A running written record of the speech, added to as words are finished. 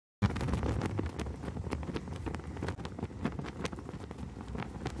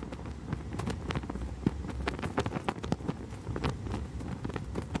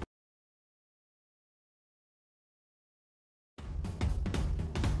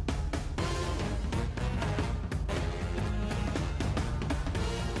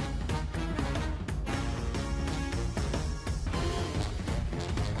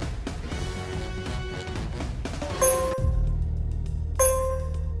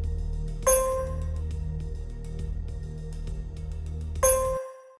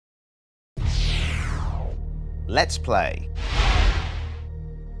let's play.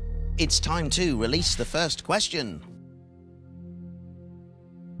 It's time to release the first question.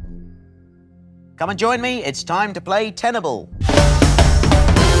 Come and join me, it's time to play Tenable.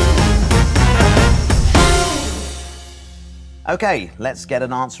 Okay, let's get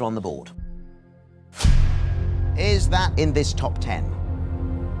an answer on the board. Is that in this top 10?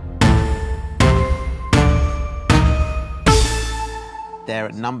 They're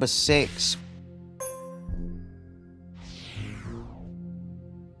at number 6.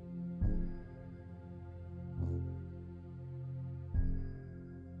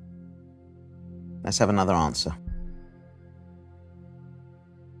 Let's have another answer.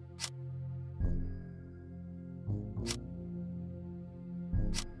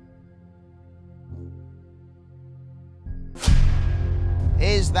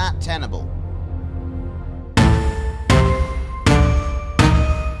 Is that Tenable?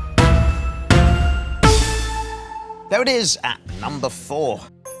 There it is at number 4.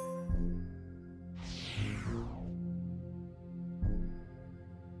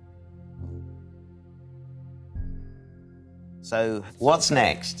 So, what's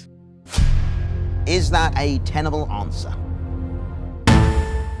next? Is that a tenable answer?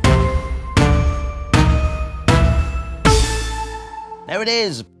 There it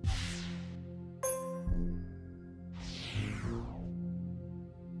is.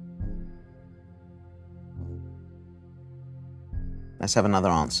 Let's have another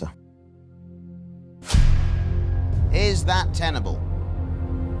answer. Is that tenable?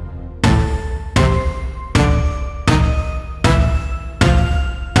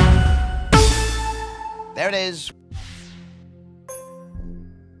 There it is.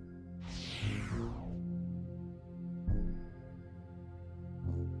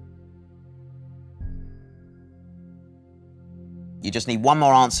 You just need one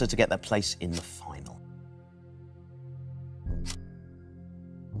more answer to get that place in the final.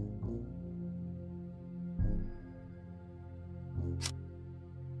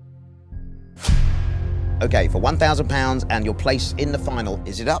 Okay, for £1,000 and your place in the final,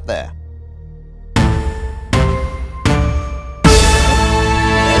 is it up there?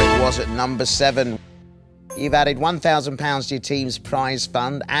 There it was at number 7. You've added £1,000 to your team's prize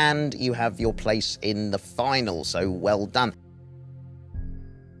fund and you have your place in the final, so well done.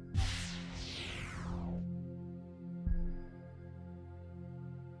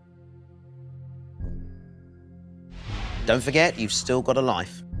 Don't forget, you've still got a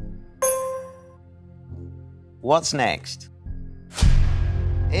life. What's next?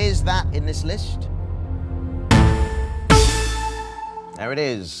 Is that in this list? There it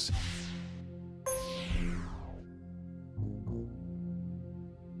is.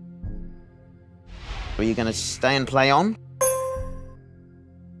 Are you going to stay and play on?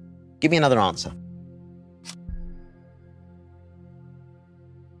 Give me another answer.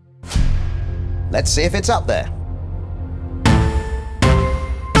 Let's see if it's up there.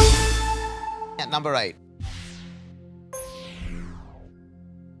 At number 8.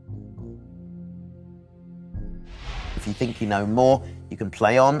 If you think you know more, you can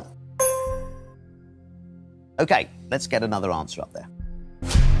play on. Okay, let's get another answer up there.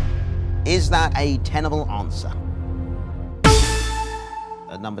 Is that a tenable answer?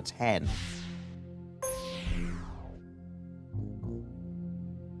 At number 10. Do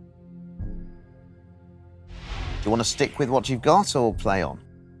you want to stick with what you've got or play on?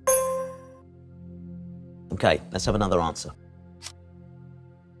 Okay, let's have another answer.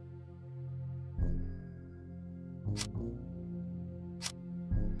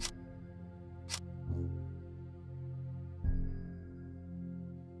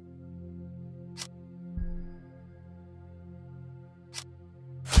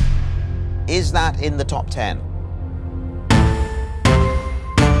 Is that in the top 10?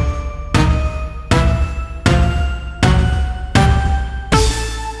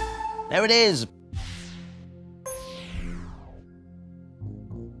 There it is.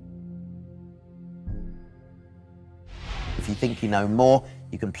 If you think you know more,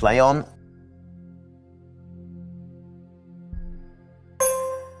 you can play on.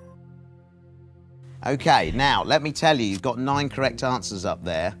 Okay, now let me tell you, you've got 9 correct answers up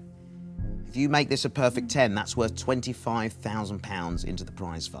there. If you make this a perfect 10, that's worth £25,000 into the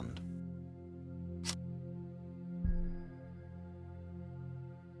prize fund.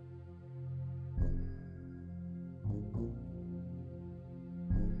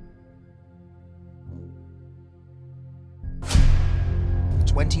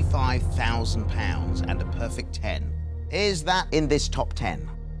 £25,000 and a perfect 10. Is that in this top 10?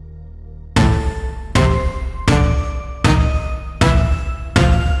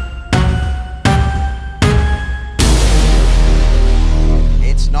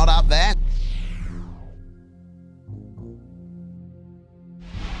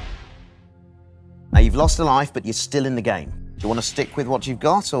 You've lost a life, but you're still in the game. Do you want to stick with what you've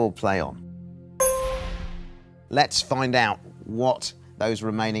got or play on? Let's find out what those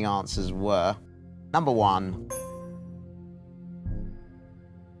remaining answers were. Number 1.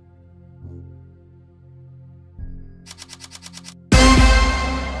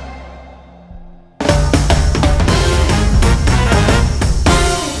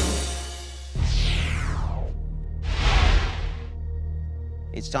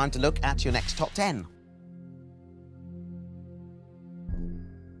 It's time to look at your next top 10.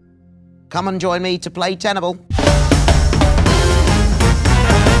 Come and join me to play Tenable.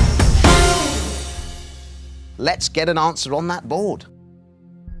 Let's get an answer on that board.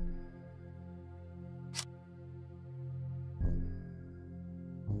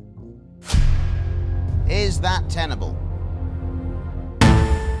 Is that Tenable?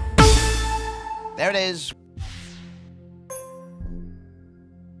 There it is.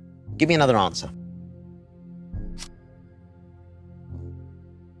 Give me another answer.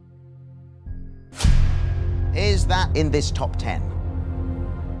 Is that in this top 10?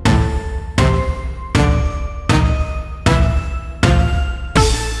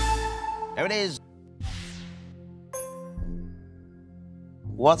 There it is.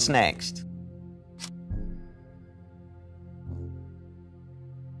 What's next?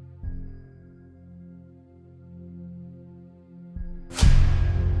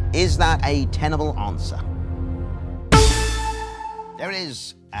 Is that a tenable answer? There it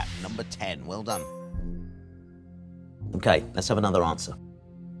is at number 10. Well done. Okay, let's have another answer.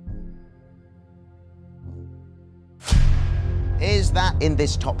 Is that in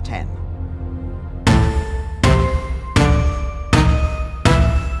this top 10?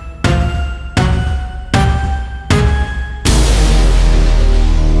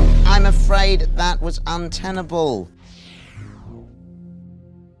 I'm afraid that was untenable.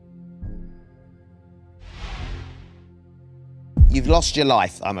 You've lost your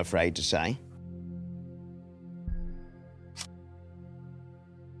life, I'm afraid to say.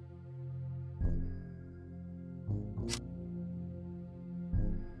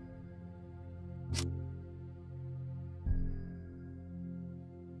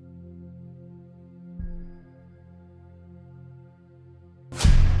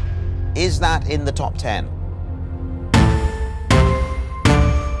 Is that in the top 10?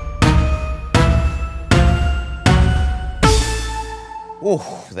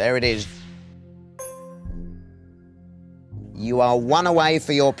 Oh, there it is. You are one away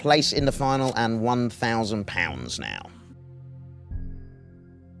for your place in the final and £1,000 now.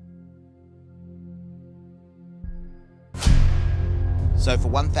 So for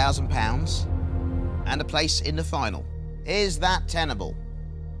 £1,000 and a place in the final, is that tenable?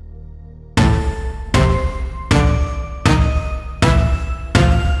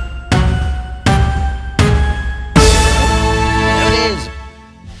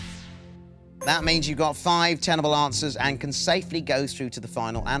 That means you've got 5 tenable answers and can safely go through to the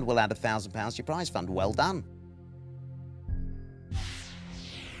final and will add £1,000 to your prize fund. Well done.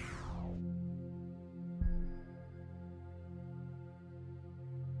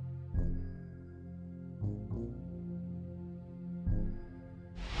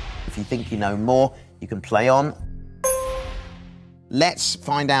 If you think you know more, you can play on. Let's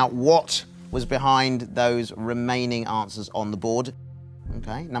find out what was behind those remaining answers on the board.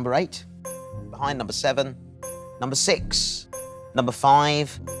 Okay, number 8. Behind number 7, number 6, number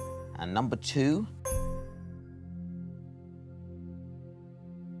 5, and number 2.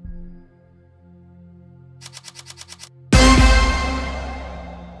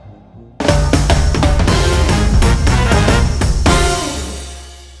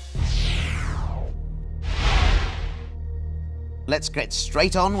 Let's get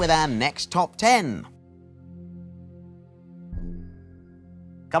straight on with our next top 10.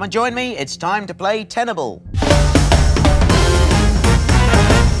 Come and join me, it's time to play Tenable.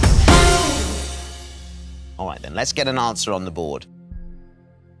 All right then, let's get an answer on the board.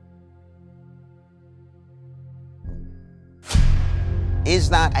 Is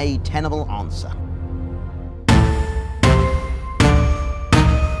that a tenable answer?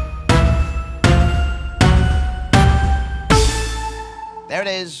 There it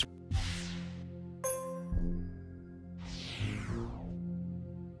is.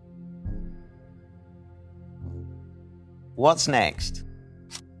 What's next?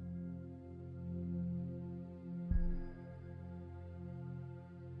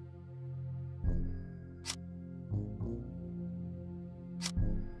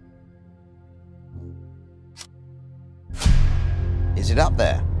 Is it up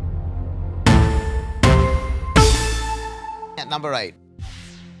there? At number 8.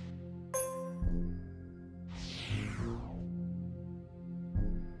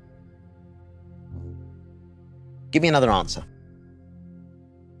 Give me another answer.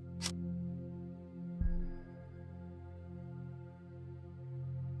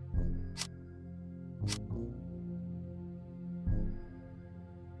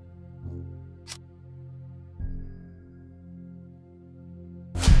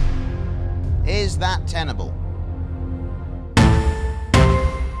 Is that Tenable?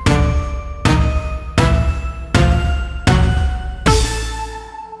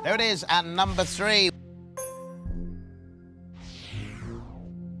 There it is at number 3.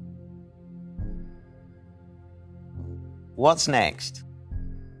 What's next?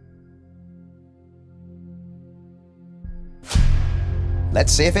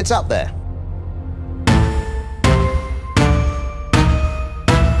 Let's see if it's up there.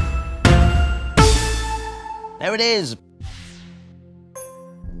 There it is.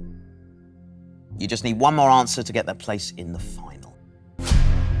 You just need one more answer to get that place in the final.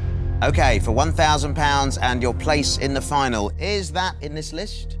 Okay, for £1,000 and your place in the final, is that in this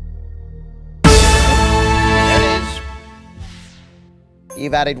list? There it is.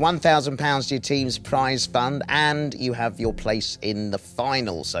 You've added £1,000 to your team's prize fund and you have your place in the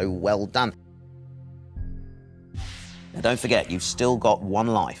final, so well done. Now don't forget, you've still got one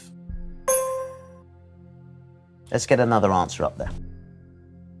life. Let's get another answer up there.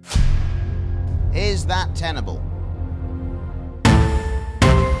 Is that Tenable?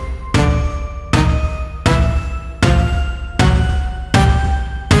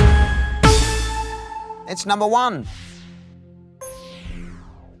 It's number 1.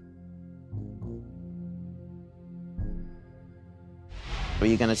 Are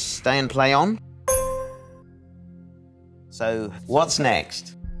you going to stay and play on? So, what's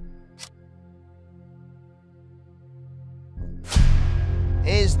next?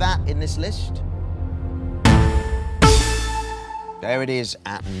 Is that in this list? There it is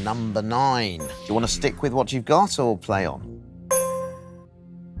at number 9. Do you want to stick with what you've got or play on?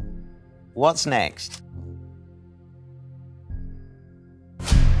 What's next?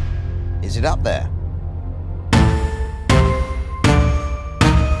 Is it up there?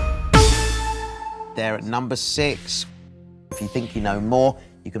 There at number 6. If you think you know more,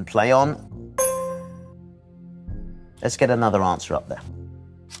 you can play on. Let's get another answer up there.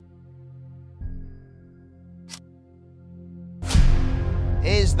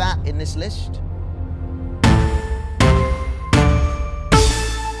 Is that in this list?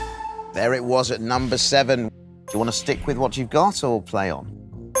 There it was at number 7. Do you want to stick with what you've got or play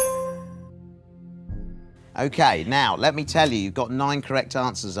on? Okay, now let me tell you, you've got 9 correct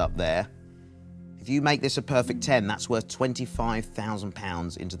answers up there. If you make this a perfect 10, that's worth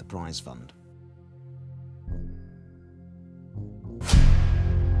 £25,000 into the prize fund.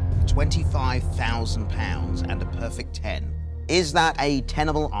 £25,000 and a perfect 10. Is that a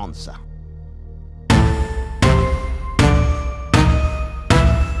tenable answer?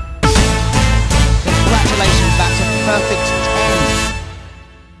 Congratulations, that's a perfect 10.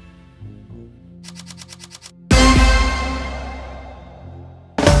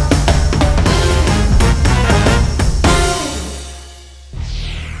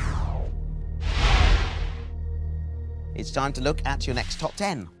 It's time to look at your next top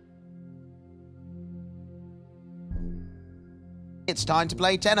 10. It's time to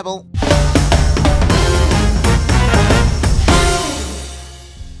play Tenable.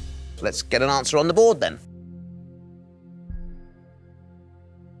 Let's get an answer on the board then.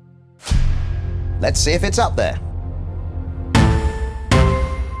 Let's see if it's up there.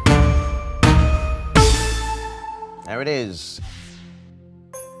 There it is.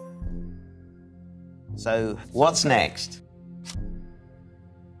 So, what's next?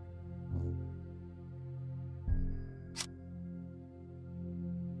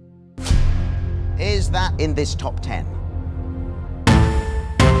 Is that in this top 10?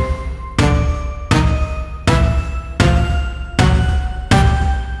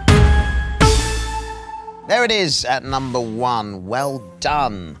 There it is at number 1. Well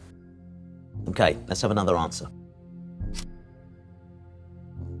done. Okay, let's have another answer.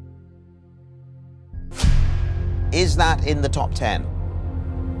 Is that in the top 10?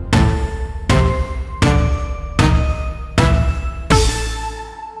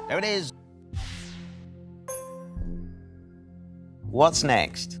 There it is. What's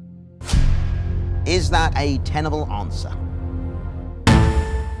next? Is that a tenable answer?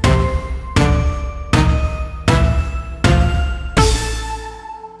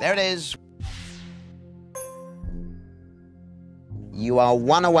 There it is. You are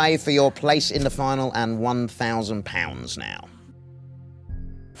 1 away for your place in the final and £1,000 now.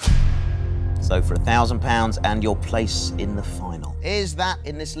 So for £1,000 and your place in the final. Is that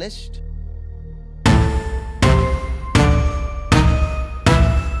in this list?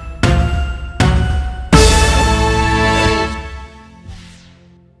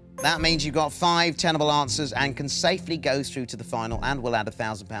 That means you've got 5 tenable answers and can safely go through to the final and will add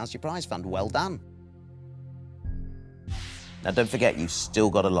 £1,000 to your prize fund. Well done. Now, don't forget, you've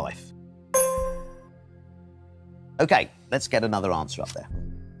still got a life. OK, let's get another answer up there.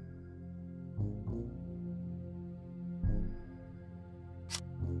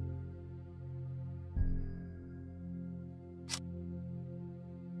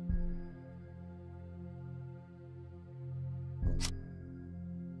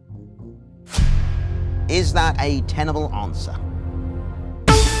 Is that a tenable answer?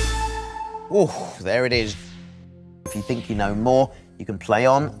 Oh, there it is. If you think you know more, you can play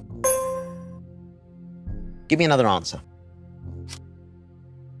on. Give me another answer.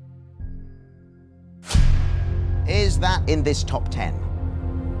 Is that in this top 10?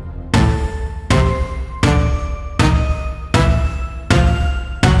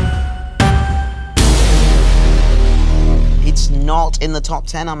 It's not in the top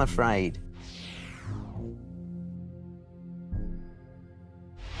 10, I'm afraid.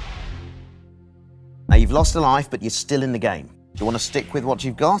 Now, you've lost a life, but you're still in the game. Do you want to stick with what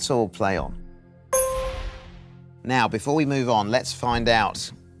you've got or play on? Now, before we move on, let's find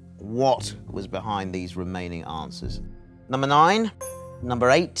out what was behind these remaining answers. Number 9, number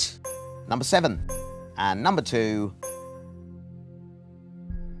 8, number 7, and number 2.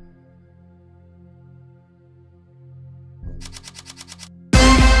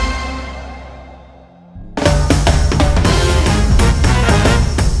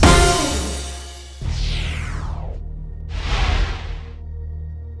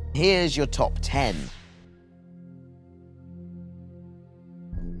 Here's your top 10.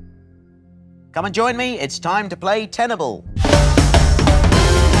 Come and join me, it's time to play Tenable.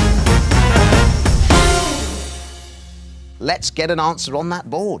 Let's get an answer on that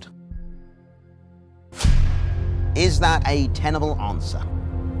board. Is that a tenable answer?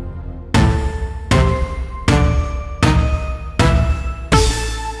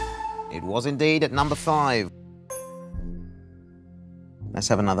 It was indeed at number 5. Let's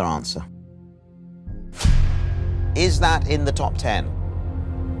have another answer. Is that in the top 10?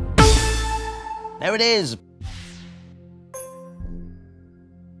 There it is.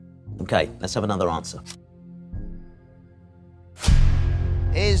 Okay, let's have another answer.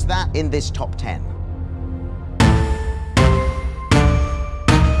 Is that in this top 10?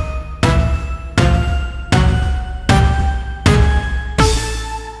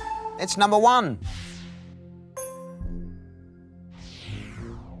 It's number 1.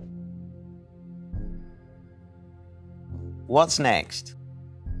 What's next?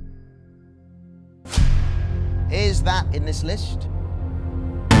 Is that in this list?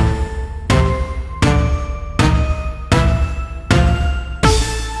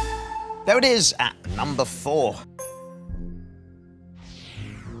 There it is at number 4.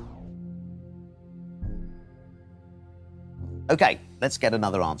 Okay, let's get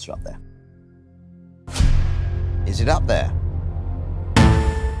another answer up there. Is it up there?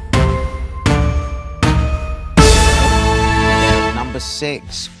 Number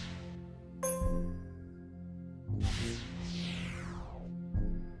 6.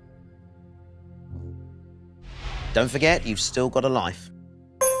 Don't forget, you've still got a life.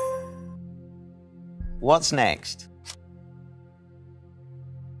 What's next?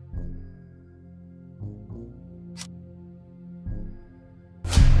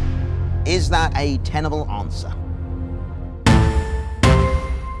 Is that a tenable answer?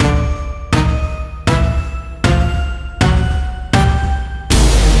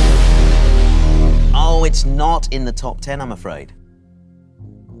 Oh, it's not in the top 10, I'm afraid.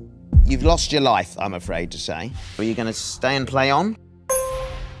 You've lost your life, I'm afraid to say. Are you going to stay and play on?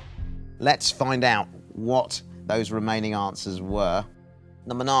 Let's find out what those remaining answers were.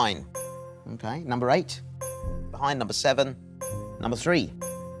 Number 9. Okay, number 8. Behind number 7. Number 3.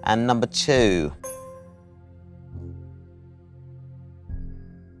 And number 2.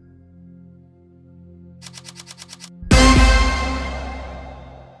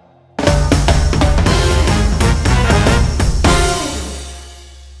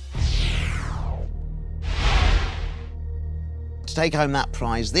 To take home that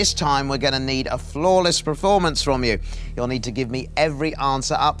prize, this time we're going to need a flawless performance from you. You'll need to give me every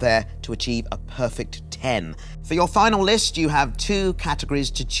answer up there to achieve a perfect 10. For your final list, you have 2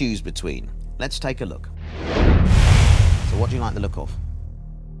 categories to choose between. Let's take a look. So what do you like the look of?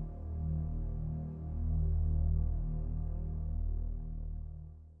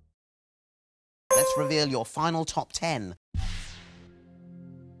 Let's reveal your final top 10.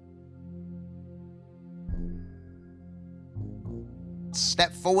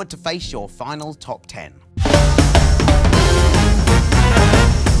 Step forward to face your final top 10.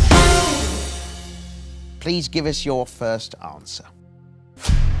 please give us your first answer.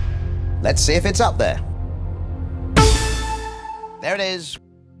 Let's see if it's up there. There it is.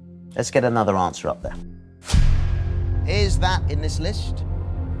 Let's get another answer up there. Is that in this list?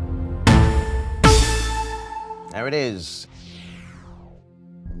 There it is.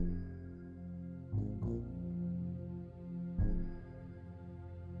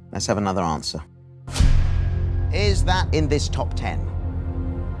 Let's have another answer. Is that in this top 10?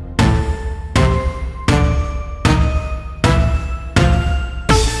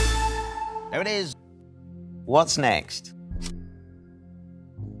 There it is. What's next?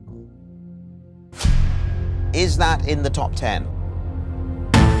 Is that in the top 10?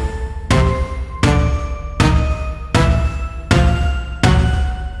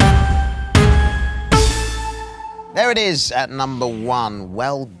 There it is at number 1.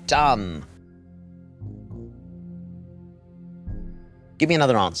 Well done. Give me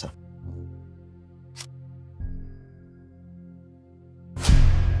another answer.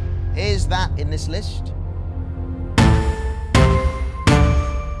 Is that in this list?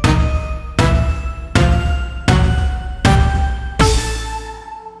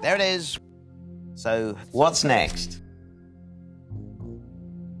 There it is. So, what's next?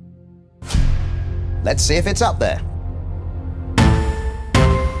 Let's see if it's up there.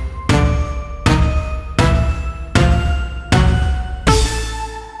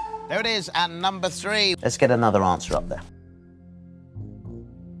 There it is at number 3. Let's get another answer up there.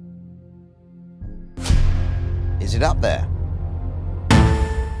 Is it up there?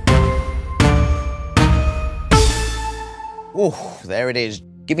 Oh, there it is.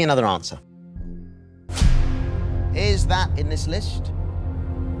 Give me another answer. Is that in this list?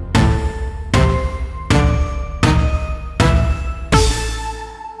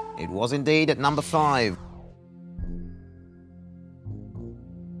 It was indeed at number 5.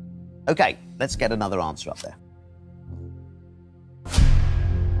 Okay, let's get another answer up there.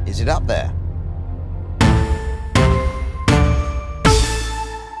 Is it up there?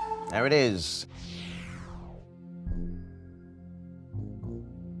 There it is.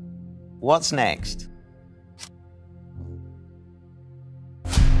 What's next?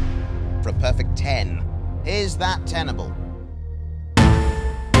 For a perfect 10. Is that Tenable?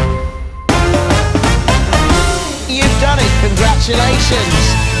 You've done it!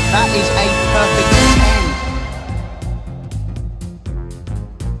 Congratulations! That is a perfect 10.